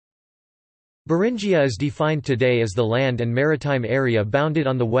Beringia is defined today as the land and maritime area bounded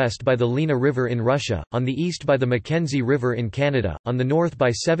on the west by the Lena River in Russia, on the east by the Mackenzie River in Canada, on the north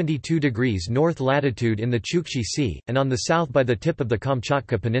by 72 degrees north latitude in the Chukchi Sea, and on the south by the tip of the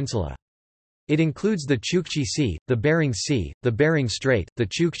Kamchatka Peninsula. It includes the Chukchi Sea, the Bering Sea, the Bering Strait, the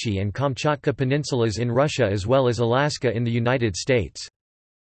Chukchi and Kamchatka peninsulas in Russia as well as Alaska in the United States.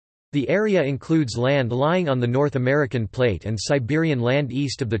 The area includes land lying on the North American Plate and Siberian land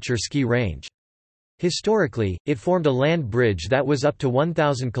east of the Chersky Range. Historically, it formed a land bridge that was up to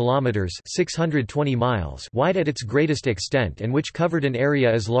 1,000 kilometers (620 miles) wide at its greatest extent and which covered an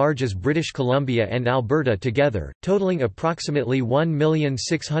area as large as British Columbia and Alberta together, totaling approximately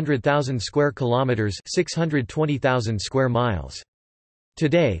 1,600,000 square kilometers (620,000 square miles).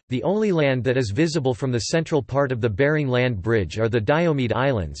 Today, the only land that is visible from the central part of the Bering Land Bridge are the Diomede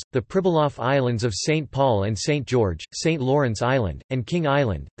Islands, the Pribilof Islands of St. Paul and St. George, St. Lawrence Island, and King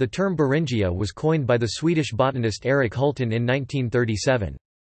Island. The term Beringia was coined by the Swedish botanist Erik Hultin in 1937.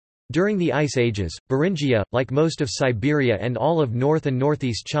 During the Ice Ages, Beringia, like most of Siberia and all of North and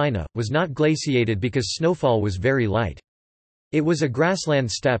Northeast China, was not glaciated because snowfall was very light. It was a grassland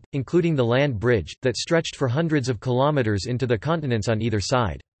steppe, including the land bridge, that stretched for hundreds of kilometers into the continents on either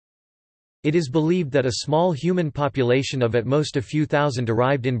side. It is believed that a small human population of at most a few thousand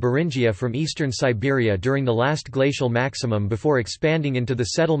arrived in Beringia from eastern Siberia during the last glacial maximum before expanding into the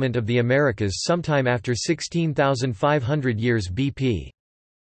settlement of the Americas sometime after 16,500 years BP.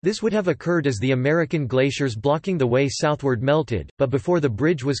 This would have occurred as the American glaciers blocking the way southward melted, but before the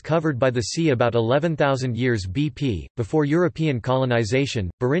bridge was covered by the sea about 11,000 years BP. Before European colonization,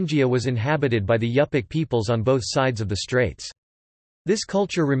 Beringia was inhabited by the Yupik peoples on both sides of the straits. This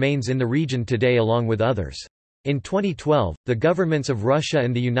culture remains in the region today along with others. In 2012, the governments of Russia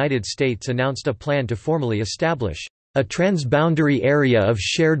and the United States announced a plan to formally establish a transboundary area of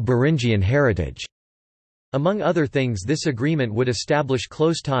shared Beringian heritage. Among other things, this agreement would establish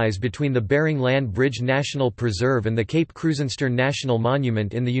close ties between the Bering Land Bridge National Preserve and the Cape Krusenstern National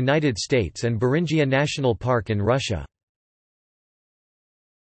Monument in the United States and Beringia National Park in Russia.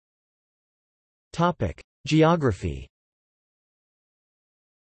 Geography.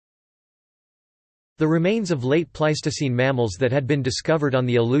 The remains of late Pleistocene mammals that had been discovered on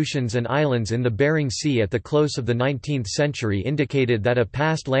the Aleutians and islands in the Bering Sea at the close of the 19th century indicated that a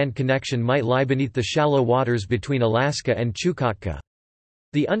past land connection might lie beneath the shallow waters between Alaska and Chukotka.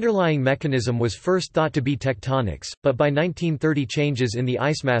 The underlying mechanism was first thought to be tectonics, but by 1930 changes in the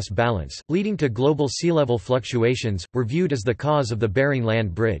ice-mass balance, leading to global sea level fluctuations, were viewed as the cause of the Bering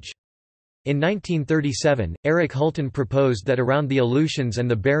Land Bridge. In 1937, Erik Hultin proposed that around the Aleutians and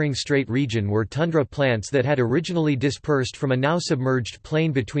the Bering Strait region were tundra plants that had originally dispersed from a now submerged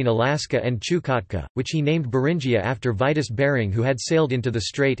plain between Alaska and Chukotka, which he named Beringia after Vitus Bering, who had sailed into the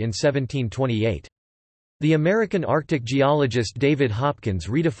strait in 1728. The American Arctic geologist David Hopkins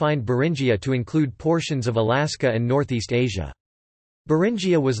redefined Beringia to include portions of Alaska and Northeast Asia.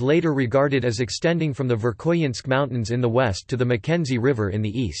 Beringia was later regarded as extending from the Verkhoyansk Mountains in the west to the Mackenzie River in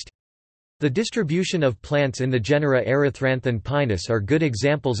the east. The distribution of plants in the genera Erythranthe and Pinus are good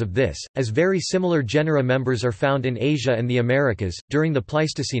examples of this, as very similar genera members are found in Asia and the Americas. During the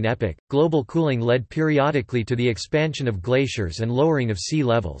Pleistocene epoch, global cooling led periodically to the expansion of glaciers and lowering of sea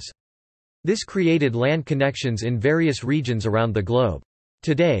levels. This created land connections in various regions around the globe.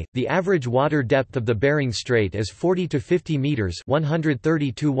 Today, the average water depth of the Bering Strait is 40 to 50 meters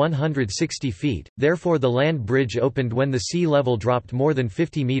 (130 to 160 feet). Therefore, the land bridge opened when the sea level dropped more than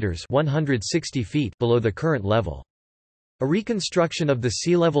 50 meters (160 feet) below the current level. A reconstruction of the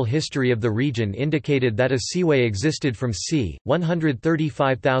sea level history of the region indicated that a seaway existed from c.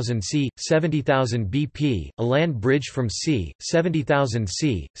 135,000 c. 70,000 BP, a land bridge from c. 70,000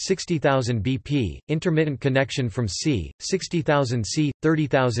 c. 60,000 BP, intermittent connection from c. 60,000 c.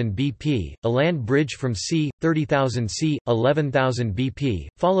 30,000 BP, a land bridge from c. 30,000 c. 11,000 BP,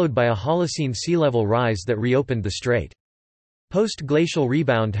 followed by a Holocene sea level rise that reopened the strait. Post-glacial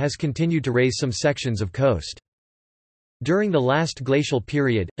rebound has continued to raise some sections of coast. During the last glacial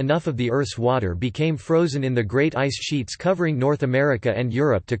period, enough of the Earth's water became frozen in the great ice sheets covering North America and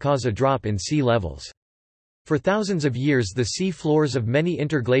Europe to cause a drop in sea levels. For thousands of years the sea floors of many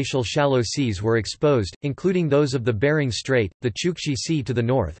interglacial shallow seas were exposed, including those of the Bering Strait, the Chukchi Sea to the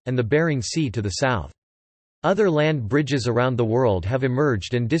north, and the Bering Sea to the south. Other land bridges around the world have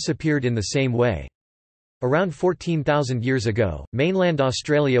emerged and disappeared in the same way. Around 14,000 years ago, mainland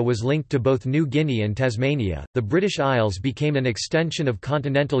Australia was linked to both New Guinea and Tasmania. The British Isles became an extension of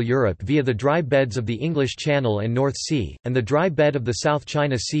continental Europe via the dry beds of the English Channel and North Sea, and the dry bed of the South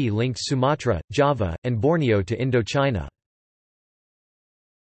China Sea linked Sumatra, Java, and Borneo to Indochina.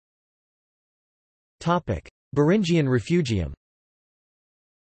 Beringian refugium.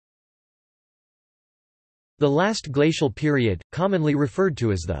 The last glacial period, commonly referred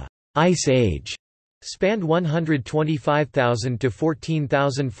to as the Ice Age, spanned 125,000 to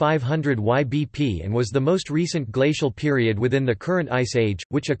 14,500 YBP and was the most recent glacial period within the current Ice Age,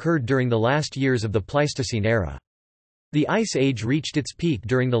 which occurred during the last years of the Pleistocene era. The Ice Age reached its peak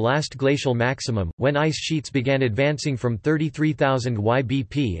during the last glacial maximum, when ice sheets began advancing from 33,000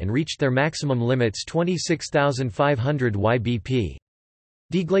 YBP and reached their maximum limits 26,500 YBP.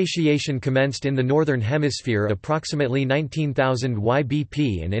 Deglaciation commenced in the Northern Hemisphere approximately 19,000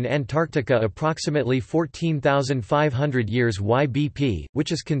 YBP and in Antarctica approximately 14,500 years YBP,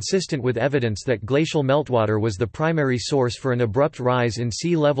 which is consistent with evidence that glacial meltwater was the primary source for an abrupt rise in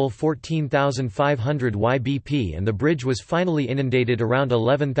sea level 14,500 YBP, and the bridge was finally inundated around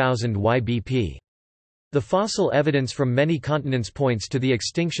 11,000 YBP. The fossil evidence from many continents points to the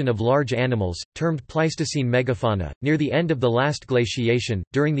extinction of large animals, termed Pleistocene megafauna. Near the end of the last glaciation,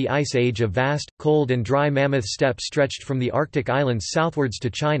 during the Ice Age, a vast, cold and dry mammoth steppe stretched from the Arctic islands southwards to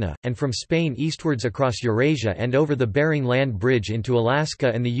China, and from Spain eastwards across Eurasia and over the Bering Land Bridge into Alaska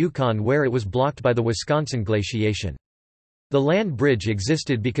and the Yukon, where it was blocked by the Wisconsin glaciation. The land bridge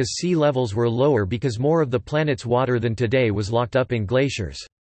existed because sea levels were lower because more of the planet's water than today was locked up in glaciers.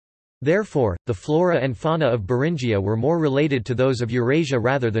 Therefore, the flora and fauna of Beringia were more related to those of Eurasia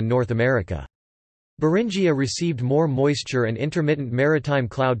rather than North America. Beringia received more moisture and intermittent maritime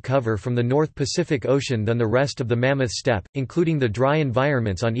cloud cover from the North Pacific Ocean than the rest of the Mammoth Steppe, including the dry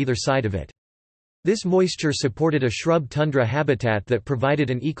environments on either side of it. This moisture supported a shrub tundra habitat that provided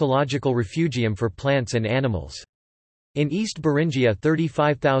an ecological refugium for plants and animals. In East Beringia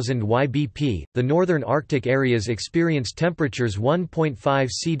 35,000 YBP, the northern Arctic areas experienced temperatures 1.5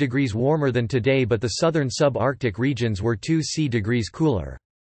 C degrees warmer than today, but the southern sub-Arctic regions were 2 C degrees cooler.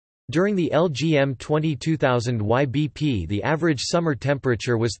 During the LGM 22,000 YBP, the average summer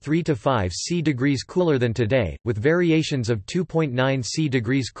temperature was 3 to 5 C degrees cooler than today, with variations of 2.9 C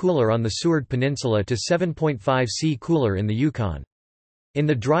degrees cooler on the Seward Peninsula to 7.5 C cooler in the Yukon. In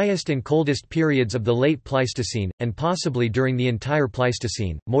the driest and coldest periods of the late Pleistocene, and possibly during the entire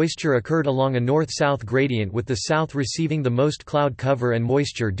Pleistocene, moisture occurred along a north-south gradient, with the south receiving the most cloud cover and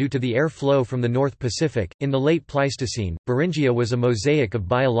moisture due to the air flow from the North Pacific. In the late Pleistocene, Beringia was a mosaic of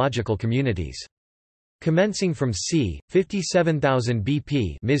biological communities. Commencing from c. 57,000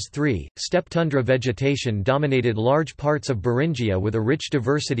 BP Ms3, steppe tundra vegetation dominated large parts of Beringia with a rich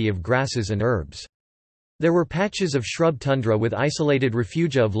diversity of grasses and herbs. There were patches of shrub tundra with isolated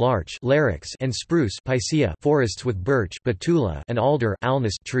refugia of larch Larix and spruce Picea forests with birch Betula and alder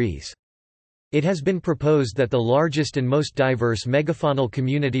Alnus trees. It has been proposed that the largest and most diverse megafaunal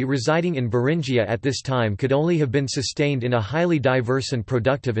community residing in Beringia at this time could only have been sustained in a highly diverse and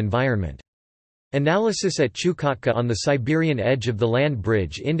productive environment. Analysis at Chukotka on the Siberian edge of the land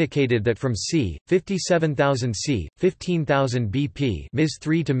bridge indicated that from c. 57,000 c. 15,000 BP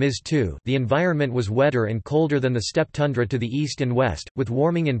Ms3 to Ms2, the environment was wetter and colder than the steppe tundra to the east and west, with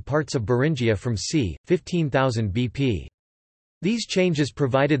warming in parts of Beringia from c. 15,000 BP. These changes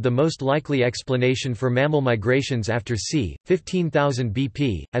provided the most likely explanation for mammal migrations after c. 15,000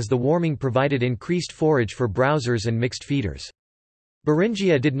 BP, as the warming provided increased forage for browsers and mixed feeders.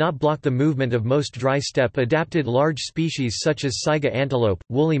 Beringia did not block the movement of most dry steppe-adapted large species such as saiga antelope,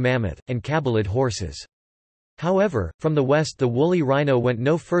 woolly mammoth, and cabalid horses. However, from the west the woolly rhino went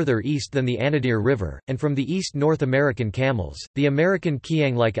no further east than the Anadyr River, and from the east North American camels, the American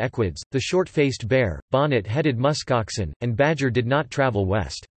kiang-like equids, the short-faced bear, bonnet-headed muskoxen, and badger did not travel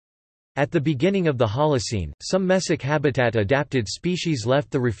west. At the beginning of the Holocene, some mesic habitat-adapted species left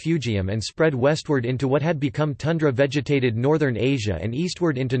the refugium and spread westward into what had become tundra-vegetated northern Asia and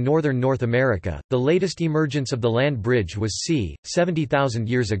eastward into northern North America. The latest emergence of the land bridge was c. 70,000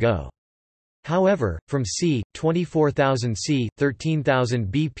 years ago. However, from c. 24,000 c. 13,000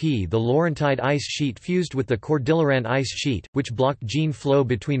 BP the Laurentide ice sheet fused with the Cordilleran ice sheet, which blocked gene flow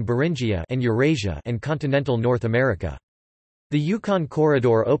between Beringia and Eurasia and continental North America. The Yukon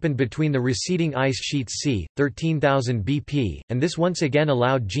corridor opened between the receding ice sheets c. 13,000 BP, and this once again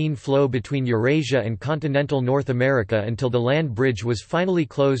allowed gene flow between Eurasia and continental North America until the land bridge was finally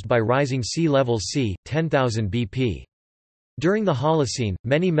closed by rising sea levels c. 10,000 BP. During the Holocene,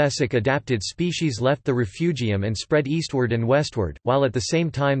 many mesic-adapted species left the refugium and spread eastward and westward, while at the same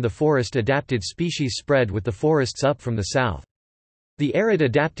time the forest-adapted species spread with the forests up from the south. The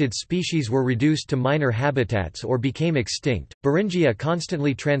arid-adapted species were reduced to minor habitats or became extinct. Beringia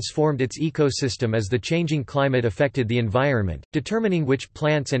constantly transformed its ecosystem as the changing climate affected the environment, determining which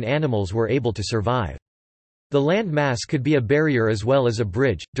plants and animals were able to survive. The land mass could be a barrier as well as a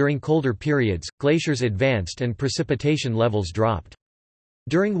bridge. During colder periods, glaciers advanced and precipitation levels dropped.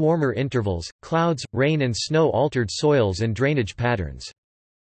 During warmer intervals, clouds, rain and snow altered soils and drainage patterns.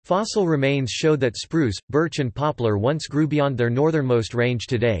 Fossil remains show that spruce, birch and poplar once grew beyond their northernmost range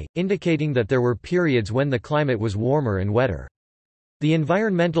today, indicating that there were periods when the climate was warmer and wetter. The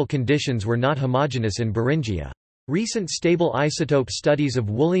environmental conditions were not homogeneous in Beringia. Recent stable isotope studies of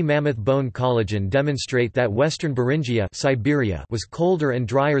woolly mammoth bone collagen demonstrate that western Beringia, Siberia, was colder and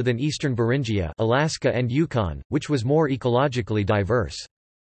drier than eastern Beringia, Alaska and Yukon, which was more ecologically diverse.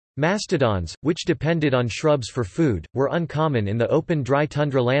 Mastodons, which depended on shrubs for food, were uncommon in the open dry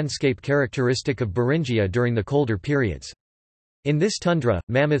tundra landscape characteristic of Beringia during the colder periods. In this tundra,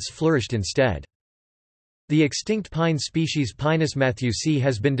 mammoths flourished instead. The extinct pine species Pinus matthewsi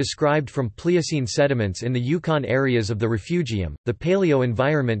has been described from Pliocene sediments in the Yukon areas of the refugium. The paleo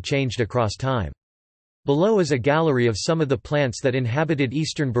environment changed across time. Below is a gallery of some of the plants that inhabited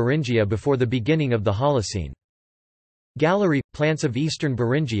eastern Beringia before the beginning of the Holocene. Gallery – Plants of eastern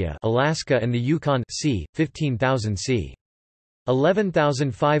Beringia, Alaska and the Yukon, c. 15,000 c.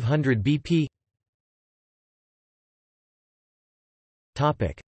 11,500 BP.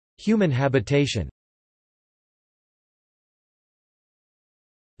 Human habitation.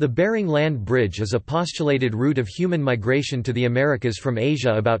 The Bering Land Bridge is a postulated route of human migration to the Americas from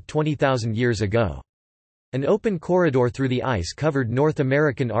Asia about 20,000 years ago. An open corridor through the ice-covered North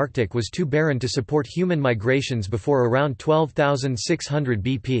American Arctic was too barren to support human migrations before around 12,600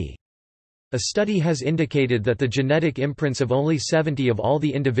 BP. A study has indicated that the genetic imprints of only 70 of all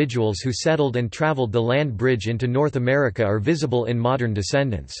the individuals who settled and traveled the land bridge into North America are visible in modern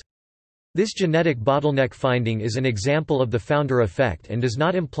descendants. This genetic bottleneck finding is an example of the founder effect and does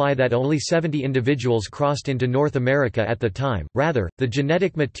not imply that only 70 individuals crossed into North America at the time. Rather, the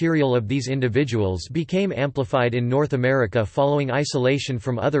genetic material of these individuals became amplified in North America following isolation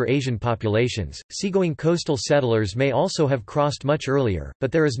from other Asian populations. Seagoing coastal settlers may also have crossed much earlier,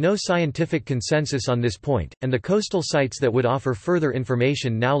 but there is no scientific consensus on this point, and the coastal sites that would offer further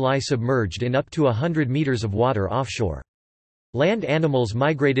information now lie submerged in up to 100 meters of water offshore. Land animals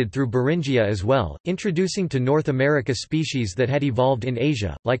migrated through Beringia as well, introducing to North America species that had evolved in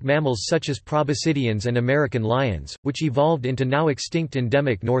Asia, like mammals such as proboscideans and American lions, which evolved into now extinct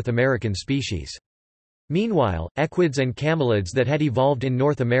endemic North American species. Meanwhile, equids and camelids that had evolved in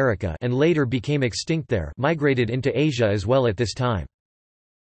North America and later became extinct there migrated into Asia as well at this time.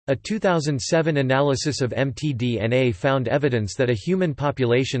 A 2007 analysis of mtDNA found evidence that a human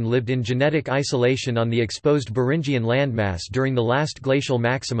population lived in genetic isolation on the exposed Beringian landmass during the last glacial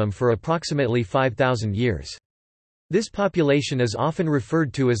maximum for approximately 5,000 years. This population is often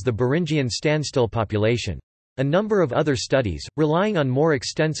referred to as the Beringian standstill population. A number of other studies, relying on more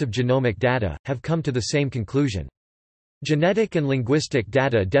extensive genomic data, have come to the same conclusion. Genetic and linguistic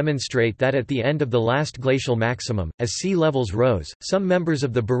data demonstrate that at the end of the last glacial maximum, as sea levels rose, some members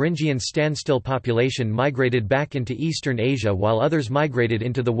of the Beringian standstill population migrated back into eastern Asia while others migrated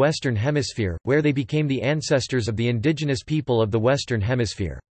into the Western Hemisphere, where they became the ancestors of the indigenous people of the Western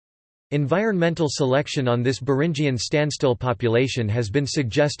Hemisphere. Environmental selection on this Beringian standstill population has been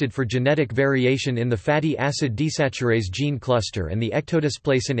suggested for genetic variation in the fatty acid desaturase gene cluster and the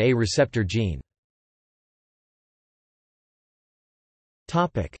ectodysplacin A receptor gene.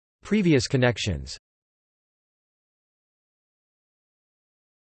 Previous connections.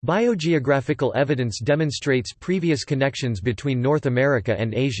 Biogeographical evidence demonstrates previous connections between North America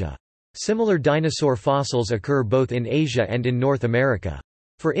and Asia. Similar dinosaur fossils occur both in Asia and in North America.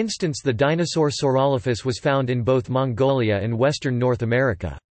 For instance, the dinosaur Saurolophus was found in both Mongolia and western North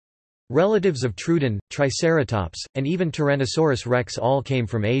America. Relatives of Troodon, Triceratops, and even Tyrannosaurus rex all came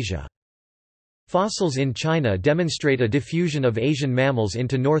from Asia. Fossils in China demonstrate a diffusion of Asian mammals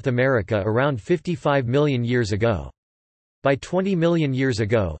into North America around 55 million years ago. By 20 million years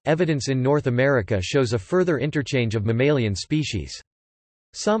ago, evidence in North America shows a further interchange of mammalian species.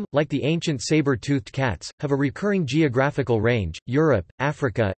 Some, like the ancient saber-toothed cats, have a recurring geographical range: Europe,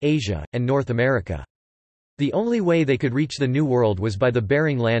 Africa, Asia, and North America. The only way they could reach the New World was by the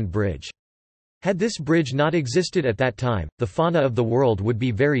Bering Land Bridge. Had this bridge not existed at that time, the fauna of the world would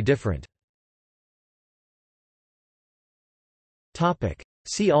be very different.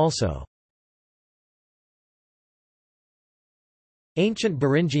 See also: Ancient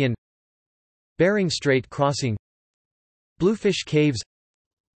Beringian, Bering Strait crossing, Bluefish Caves,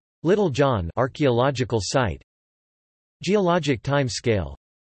 Little John archaeological site, Geologic time scale,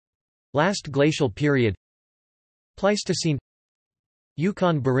 Last glacial period, Pleistocene,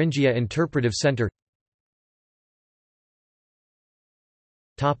 Yukon Beringia Interpretive Center.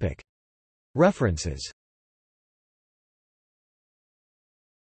 References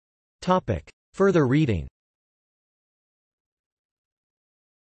Further reading.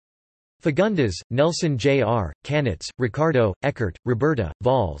 Fagundes, Nelson J. R., Canitz, Ricardo, Eckert, Roberta,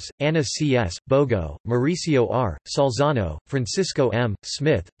 Valls, Anna C. S., Bogo, Mauricio R., Salzano, Francisco M.,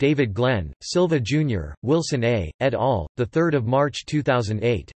 Smith, David Glenn, Silva Jr., Wilson A., et al., 3 March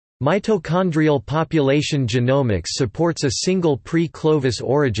 2008. Mitochondrial population genomics supports a single pre-Clovis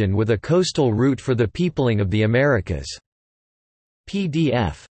origin with a coastal route for the peopling of the Americas.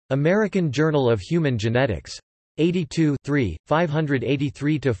 PDF. American Journal of Human Genetics. 82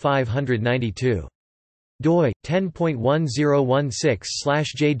 583–592. doi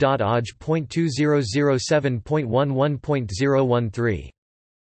 10.1016/j.oj.2007.11.013.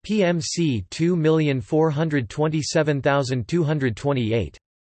 PMC 2427228.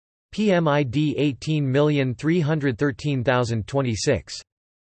 PMID 18313026.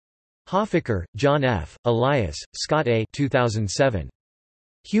 Hoffaker, John F., Elias, Scott A. 2007.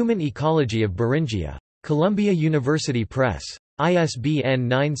 Human Ecology of Beringia. Columbia University Press. ISBN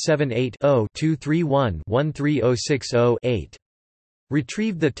 978-0-231-13060-8.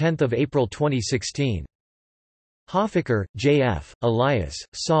 Retrieved 10 April 2016. Hoffaker, J. F., Elias,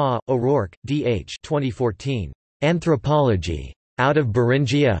 Saw, O'Rourke, D. H. 2014. Anthropology. Out of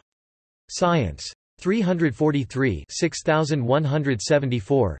Beringia? Science. 343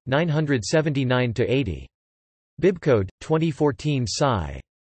 6174, 979–80. Bibcode, 2014 Sci.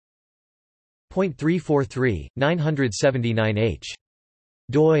 .343, 979h.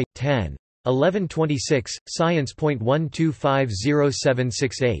 doi 10. 1126,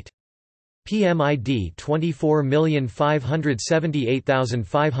 science.1250768. PMID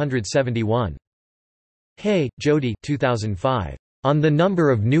 24578571. Hay, Jody 2005. On the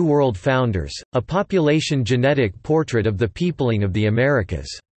Number of New World Founders, A Population Genetic Portrait of the Peopling of the Americas.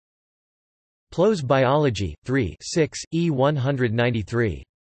 PLOS Biology, 3 6, E193.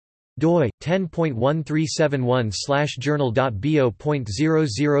 doi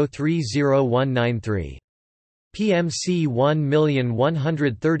 10.137/journal.bo.0030193. PMC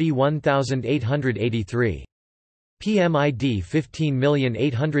 1131883. PMID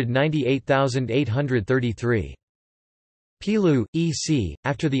 15898833. Pilu, E. C.,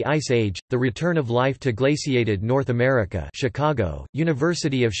 After the Ice Age, The Return of Life to Glaciated North America Chicago,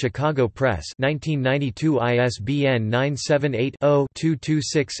 University of Chicago Press 1992 ISBN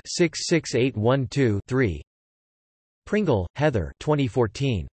 978-0-226-66812-3. Pringle, Heather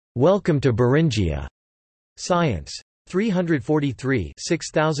 2014. Welcome to Beringia. Science. 343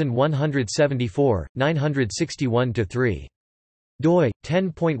 6174, 961–3. doi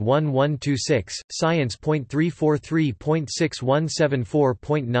 10.1126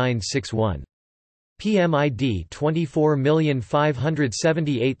 science.343.6174.961. PMID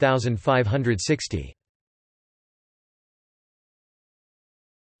 24578560.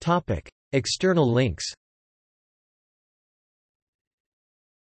 Topic: External links.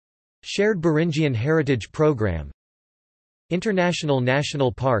 Shared Beringian Heritage Program. International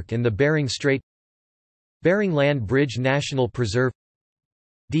National Park in the Bering Strait. Bering Land Bridge National Preserve.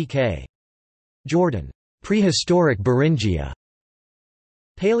 D.K. Jordan. Prehistoric Beringia.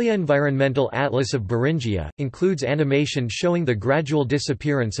 Paleoenvironmental Atlas of Beringia, includes animation showing the gradual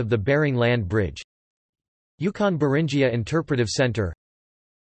disappearance of the Bering Land Bridge. Yukon Beringia Interpretive Center.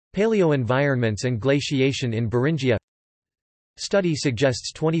 Paleoenvironments and glaciation in Beringia. Study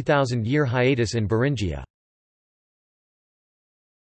suggests 20,000-year hiatus in Beringia.